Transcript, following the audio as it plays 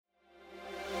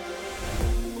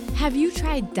Have you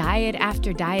tried diet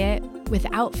after diet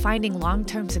without finding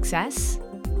long-term success?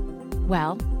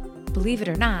 Well, believe it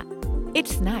or not,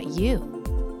 it's not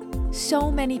you.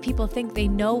 So many people think they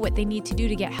know what they need to do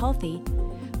to get healthy,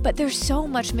 but there's so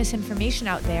much misinformation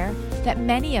out there that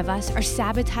many of us are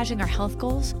sabotaging our health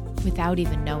goals without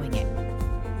even knowing it.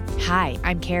 Hi,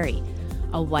 I'm Carrie,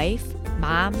 a wife,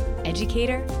 mom,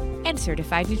 educator, and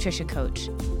certified nutrition coach.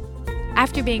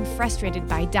 After being frustrated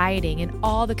by dieting and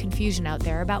all the confusion out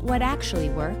there about what actually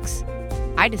works,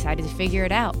 I decided to figure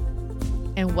it out.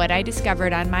 And what I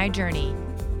discovered on my journey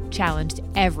challenged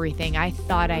everything I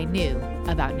thought I knew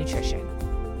about nutrition.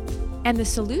 And the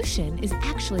solution is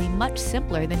actually much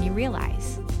simpler than you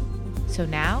realize. So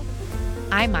now,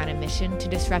 I'm on a mission to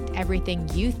disrupt everything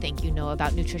you think you know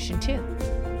about nutrition too.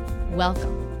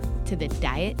 Welcome to the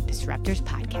Diet Disruptors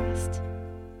Podcast.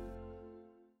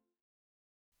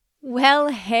 Well,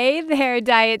 hey there,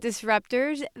 Diet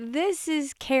Disruptors. This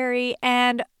is Carrie,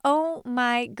 and oh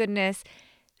my goodness,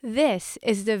 this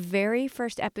is the very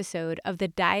first episode of the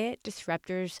Diet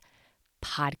Disruptors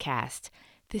Podcast.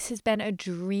 This has been a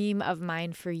dream of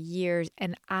mine for years,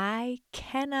 and I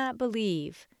cannot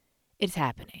believe it's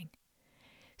happening.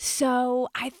 So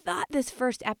I thought this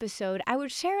first episode, I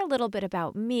would share a little bit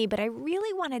about me, but I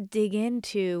really want to dig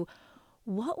into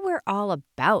what we're all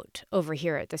about over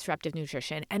here at Disruptive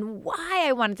Nutrition and why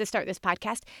I wanted to start this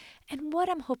podcast and what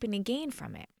I'm hoping to gain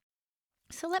from it.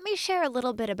 So let me share a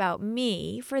little bit about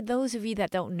me for those of you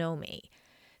that don't know me.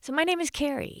 So my name is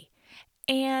Carrie,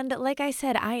 and like I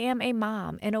said, I am a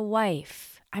mom and a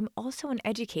wife. I'm also an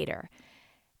educator,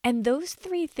 and those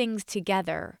three things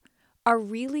together are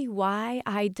really why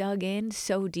I dug in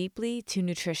so deeply to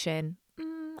nutrition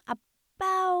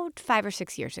about 5 or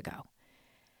 6 years ago.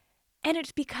 And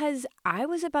it's because I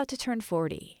was about to turn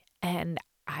 40 and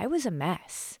I was a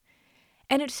mess.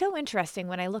 And it's so interesting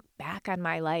when I look back on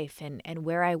my life and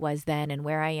where I was then and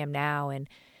where I am now and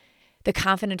the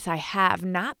confidence I have,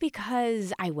 not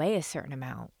because I weigh a certain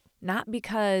amount, not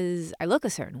because I look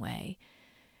a certain way,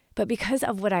 but because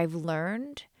of what I've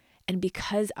learned and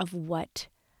because of what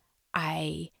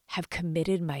I have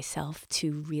committed myself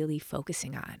to really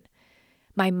focusing on.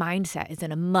 My mindset is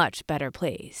in a much better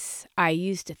place. I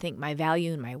used to think my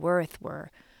value and my worth were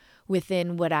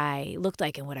within what I looked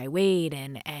like and what I weighed,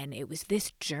 and it was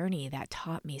this journey that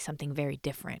taught me something very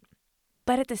different.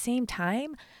 But at the same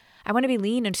time, I want to be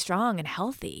lean and strong and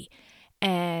healthy,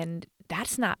 and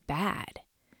that's not bad.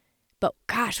 But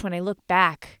gosh, when I look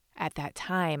back at that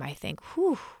time, I think,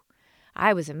 whew,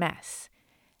 I was a mess.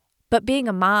 But being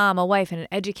a mom, a wife, and an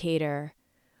educator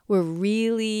were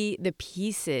really the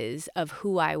pieces of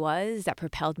who I was that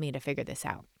propelled me to figure this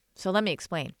out. So let me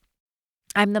explain.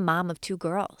 I'm the mom of 2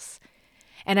 girls.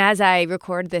 And as I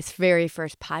record this very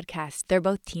first podcast, they're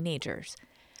both teenagers.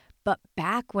 But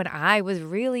back when I was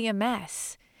really a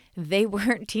mess, they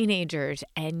weren't teenagers,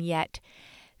 and yet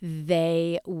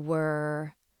they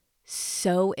were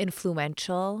so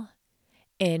influential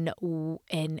in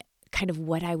kind of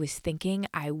what I was thinking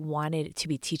I wanted to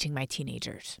be teaching my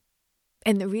teenagers.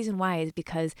 And the reason why is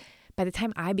because by the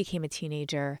time I became a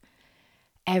teenager,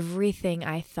 everything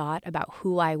I thought about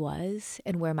who I was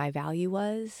and where my value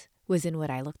was in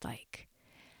what I looked like.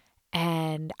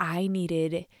 And I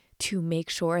needed to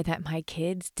make sure that my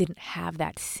kids didn't have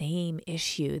that same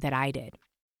issue that I did.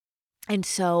 And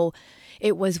so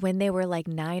it was when they were like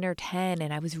 9 or 10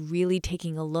 and I was really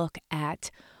taking a look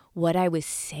at what I was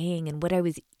saying and what I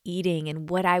was eating and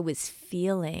what I was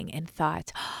feeling and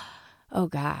thought, oh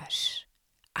gosh,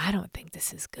 I don't think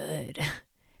this is good.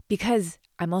 Because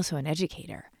I'm also an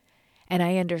educator and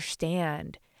I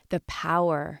understand the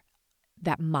power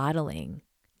that modeling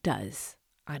does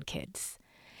on kids.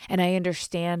 And I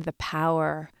understand the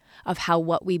power of how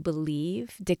what we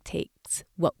believe dictates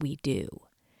what we do.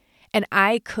 And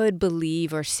I could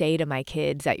believe or say to my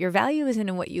kids that your value isn't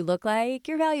in what you look like,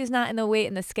 your value is not in the weight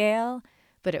and the scale,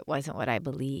 but it wasn't what I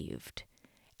believed.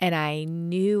 And I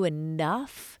knew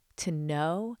enough to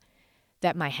know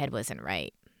that my head wasn't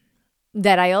right,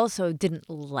 that I also didn't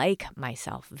like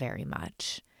myself very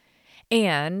much,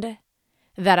 and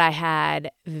that I had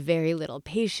very little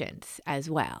patience as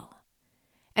well.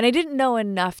 And I didn't know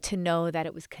enough to know that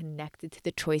it was connected to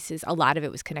the choices. A lot of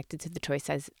it was connected to the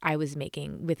choices I was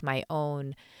making with my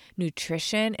own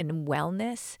nutrition and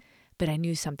wellness, but I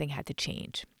knew something had to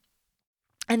change.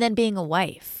 And then being a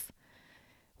wife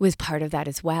was part of that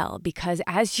as well, because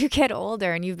as you get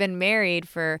older and you've been married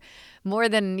for more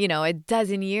than, a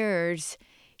dozen years,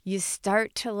 you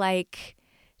start to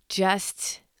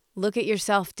just look at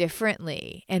yourself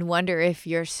differently and wonder if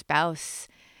your spouse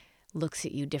looks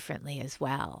at you differently as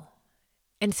well.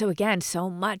 And so again, so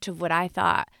much of what I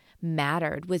thought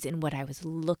mattered was in what I was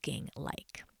looking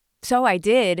like. So I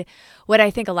did what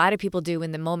I think a lot of people do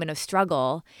in the moment of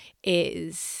struggle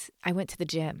is I went to the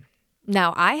gym.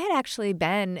 Now, I had actually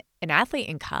been an athlete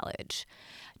in college.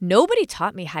 Nobody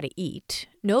taught me how to eat.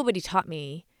 Nobody taught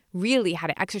me really how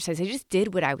to exercise. I just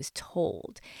did what I was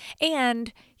told.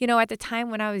 And, at the time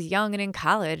when I was young and in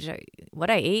college, what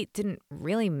I ate didn't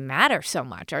really matter so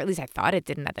much, or at least I thought it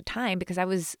didn't at the time because I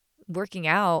was working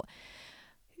out,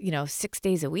 6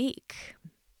 days a week.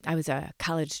 I was a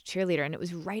college cheerleader, and it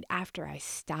was right after I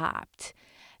stopped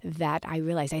that I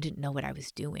realized I didn't know what I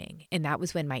was doing. And that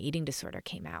was when my eating disorder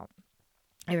came out.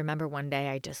 I remember one day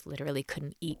I just literally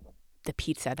couldn't eat the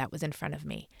pizza that was in front of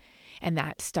me. And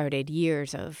that started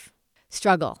years of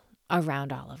struggle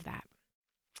around all of that.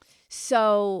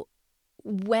 So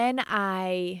when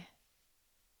I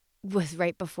was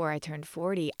right before I turned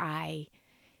 40, I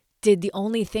did the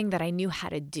only thing that I knew how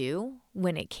to do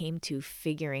when it came to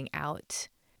figuring out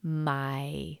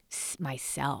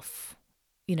myself.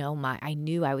 I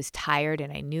knew I was tired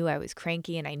and I knew I was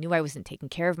cranky and I knew I wasn't taking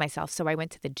care of myself. So I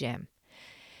went to the gym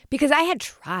because I had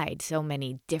tried so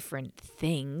many different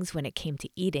things when it came to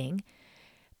eating,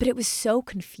 but it was so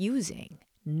confusing.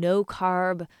 No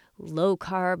carb, low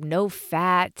carb, no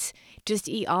fat, just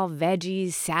eat all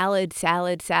veggies,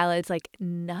 salads. Like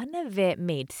none of it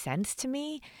made sense to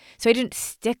me. So I didn't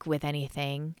stick with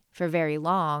anything for very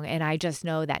long. And I just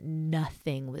know that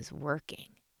nothing was working.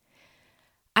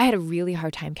 I had a really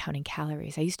hard time counting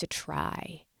calories. I used to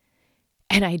try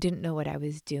and I didn't know what I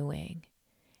was doing.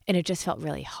 And it just felt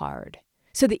really hard.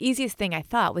 So the easiest thing I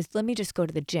thought was, let me just go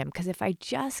to the gym. Because if I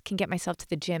just can get myself to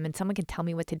the gym and someone can tell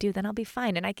me what to do, then I'll be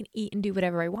fine. And I can eat and do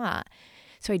whatever I want.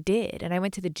 So I did. And I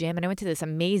went to the gym and I went to this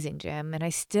amazing gym. And I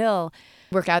still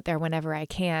work out there whenever I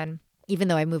can, even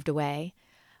though I moved away.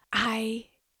 I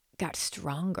got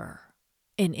stronger.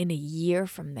 And in a year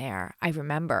from there, I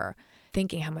remember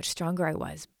thinking how much stronger I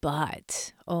was.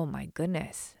 But, oh my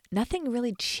goodness, nothing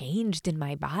really changed in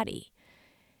my body.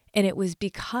 And it was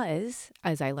because,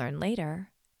 as I learned later,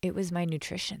 it was my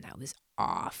nutrition that was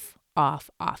off.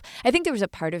 I think there was a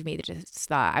part of me that just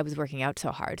thought I was working out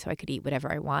so hard so I could eat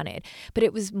whatever I wanted. But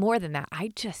it was more than that.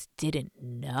 I just didn't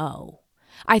know.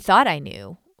 I thought I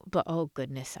knew, but oh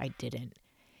goodness, I didn't.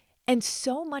 And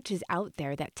so much is out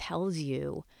there that tells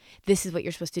you this is what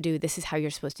you're supposed to do. This is how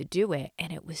you're supposed to do it.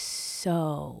 And it was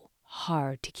so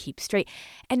hard to keep straight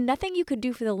and nothing you could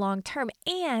do for the long term.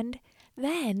 And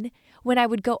then when I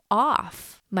would go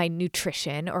off my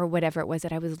nutrition or whatever it was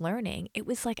that I was learning, it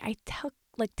was like I took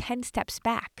 10 steps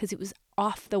back because it was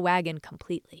off the wagon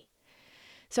completely.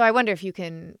 So I wonder if you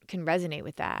can resonate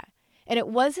with that. And it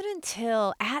wasn't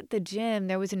until at the gym,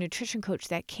 there was a nutrition coach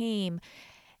that came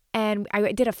and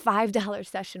I did a $5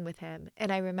 session with him.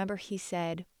 And I remember he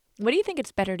said, what do you think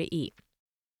it's better to eat?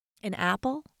 An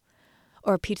apple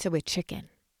or a pizza with chicken?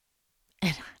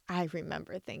 And I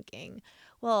remember thinking,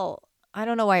 well, I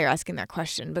don't know why you're asking that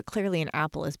question, but clearly an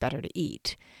apple is better to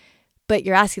eat. But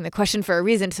you're asking the question for a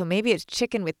reason, so maybe it's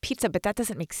chicken with pizza, but that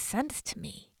doesn't make sense to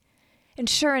me. And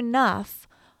sure enough,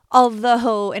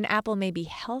 although an apple may be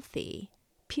healthy,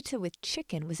 pizza with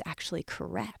chicken was actually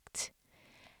correct.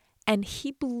 And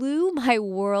he blew my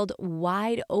world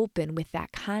wide open with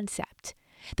that concept.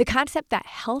 The concept that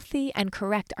healthy and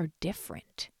correct are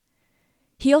different.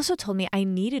 He also told me I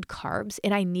needed carbs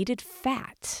and I needed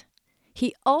fat.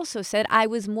 He also said I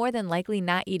was more than likely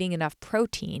not eating enough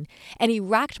protein, and he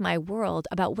rocked my world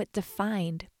about what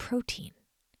defined protein.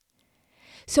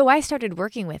 So I started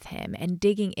working with him and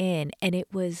digging in, and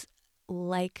it was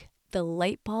like the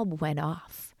light bulb went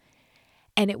off.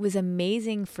 And it was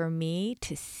amazing for me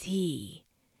to see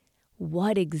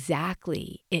what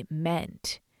exactly it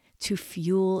meant to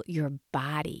fuel your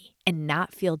body and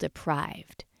not feel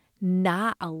deprived,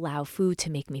 not allow food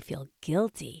to make me feel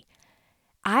guilty.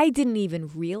 I didn't even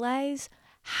realize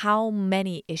how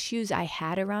many issues I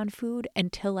had around food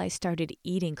until I started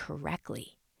eating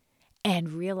correctly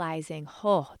and realizing,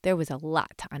 there was a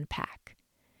lot to unpack.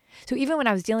 So even when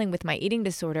I was dealing with my eating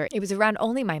disorder, it was around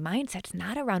only my mindsets,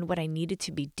 not around what I needed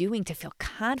to be doing to feel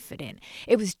confident.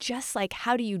 It was just like,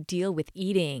 how do you deal with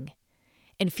eating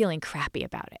and feeling crappy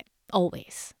about it?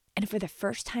 Always. And for the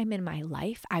first time in my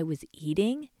life, I was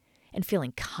eating and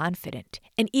feeling confident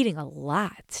and eating a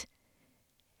lot.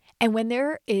 And when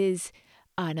there is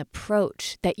an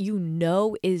approach that you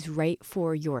know is right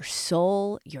for your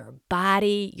soul, your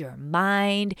body, your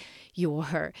mind,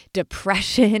 your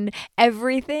depression,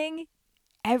 everything,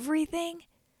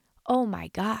 oh my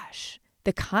gosh,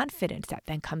 the confidence that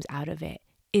then comes out of it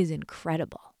is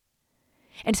incredible.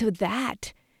 And so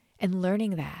that and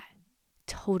learning that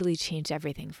totally changed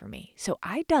everything for me. So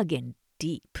I dug in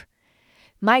deep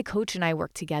My coach and I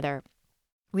worked together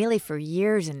really for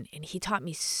years, and he taught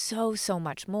me so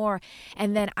much more.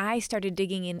 And then I started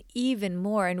digging in even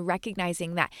more and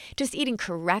recognizing that just eating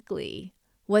correctly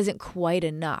wasn't quite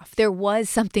enough. There was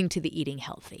something to the eating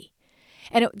healthy.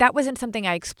 And that wasn't something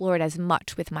I explored as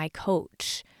much with my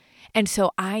coach. And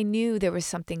so I knew there was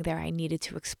something there I needed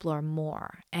to explore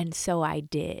more. And so I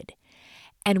did.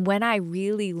 And when I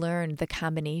really learned the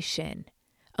combination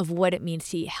of what it means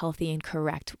to eat healthy and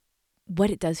correct, what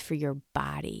it does for your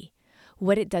body,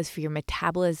 what it does for your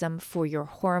metabolism, for your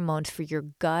hormones, for your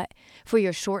gut, for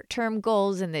your short-term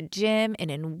goals in the gym and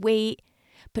in weight,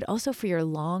 but also for your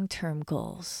long-term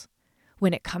goals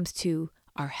when it comes to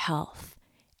our health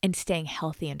and staying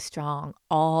healthy and strong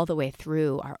all the way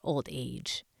through our old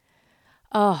age.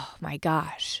 Oh my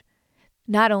gosh.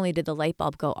 Not only did the light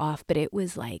bulb go off, but it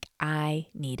was like I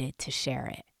needed to share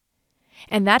it.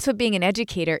 And that's what being an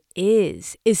educator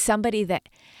is somebody that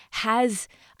has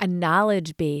a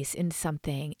knowledge base in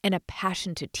something and a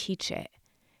passion to teach it.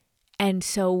 And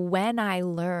so when I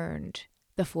learned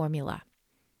the formula,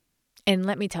 and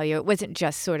let me tell you, it wasn't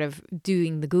just sort of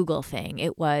doing the Google thing.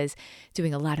 It was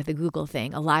doing a lot of the Google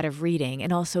thing, a lot of reading,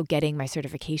 and also getting my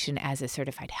certification as a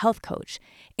certified health coach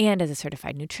and as a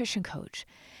certified nutrition coach,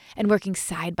 and working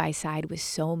side by side with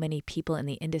so many people in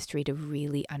the industry to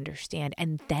really understand,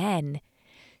 and then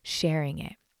sharing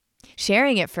it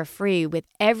for free with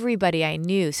everybody I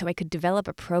knew so I could develop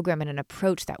a program and an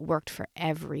approach that worked for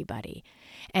everybody.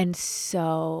 And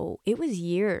so it was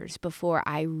years before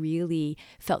I really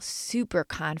felt super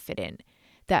confident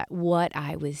that what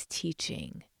I was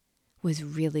teaching was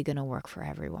really going to work for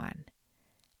everyone.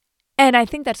 And I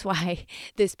think that's why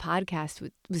this podcast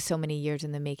was so many years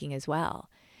in the making as well,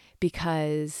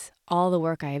 because all the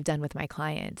work I have done with my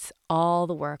clients, all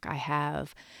the work I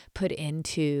have put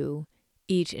into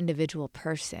each individual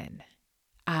person,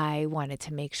 I wanted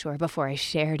to make sure before I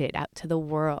shared it out to the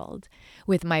world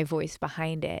with my voice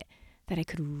behind it that I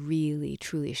could really,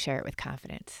 truly share it with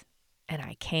confidence. And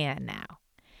I can now.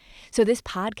 So this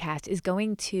podcast is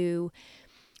going to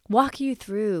walk you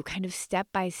through kind of step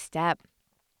by step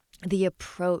the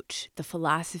approach, the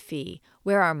philosophy,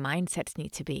 where our mindsets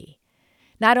need to be.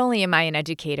 Not only am I an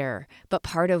educator, but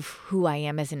part of who I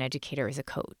am as an educator is a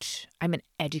coach. I'm an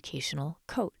educational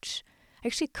coach. I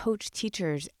actually coach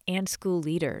teachers and school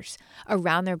leaders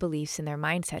around their beliefs and their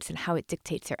mindsets and how it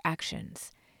dictates their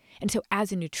actions. And so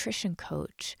as a nutrition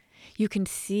coach, you can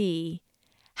see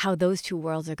how those two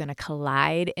worlds are going to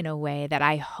collide in a way that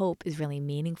I hope is really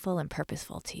meaningful and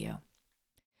purposeful to you.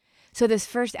 So this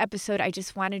first episode, I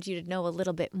just wanted you to know a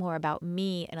little bit more about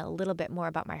me and a little bit more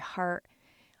about my heart,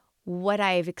 what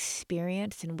I've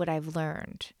experienced and what I've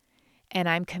learned. And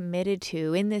I'm committed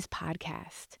to, in this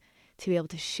podcast, to be able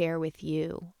to share with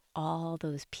you all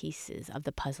those pieces of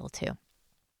the puzzle too.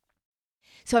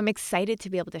 So I'm excited to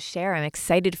be able to share. I'm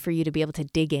excited for you to be able to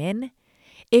dig in.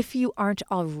 If you aren't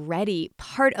already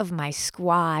part of my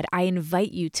squad, I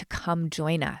invite you to come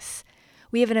join us.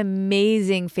 We have an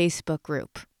amazing Facebook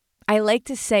group. I like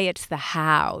to say it's the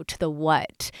how to the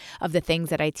what of the things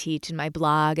that I teach in my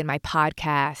blog and my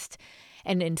podcast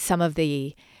and in some of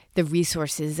the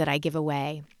resources that I give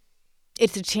away.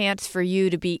 It's a chance for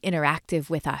you to be interactive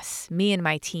with us, me and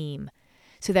my team,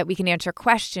 so that we can answer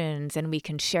questions and we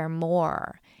can share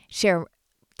more, share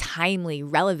timely,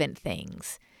 relevant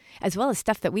things, as well as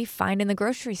stuff that we find in the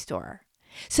grocery store.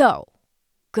 So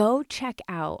go check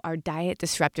out our Diet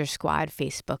Disruptor Squad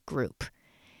Facebook group.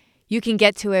 You can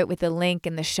get to it with the link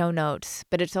in the show notes,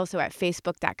 but it's also at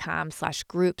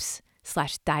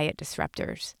facebook.com/groups/diet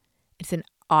disruptors. It's an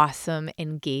awesome,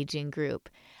 engaging group.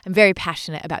 I'm very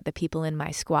passionate about the people in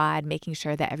my squad, making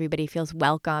sure that everybody feels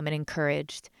welcome and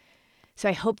encouraged. So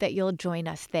I hope that you'll join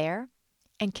us there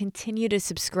and continue to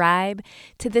subscribe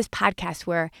to this podcast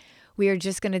where we are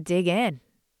just going to dig in.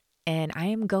 And I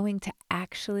am going to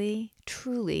actually,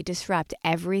 truly disrupt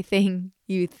everything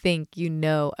you think you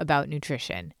know about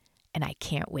nutrition. And I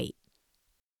can't wait.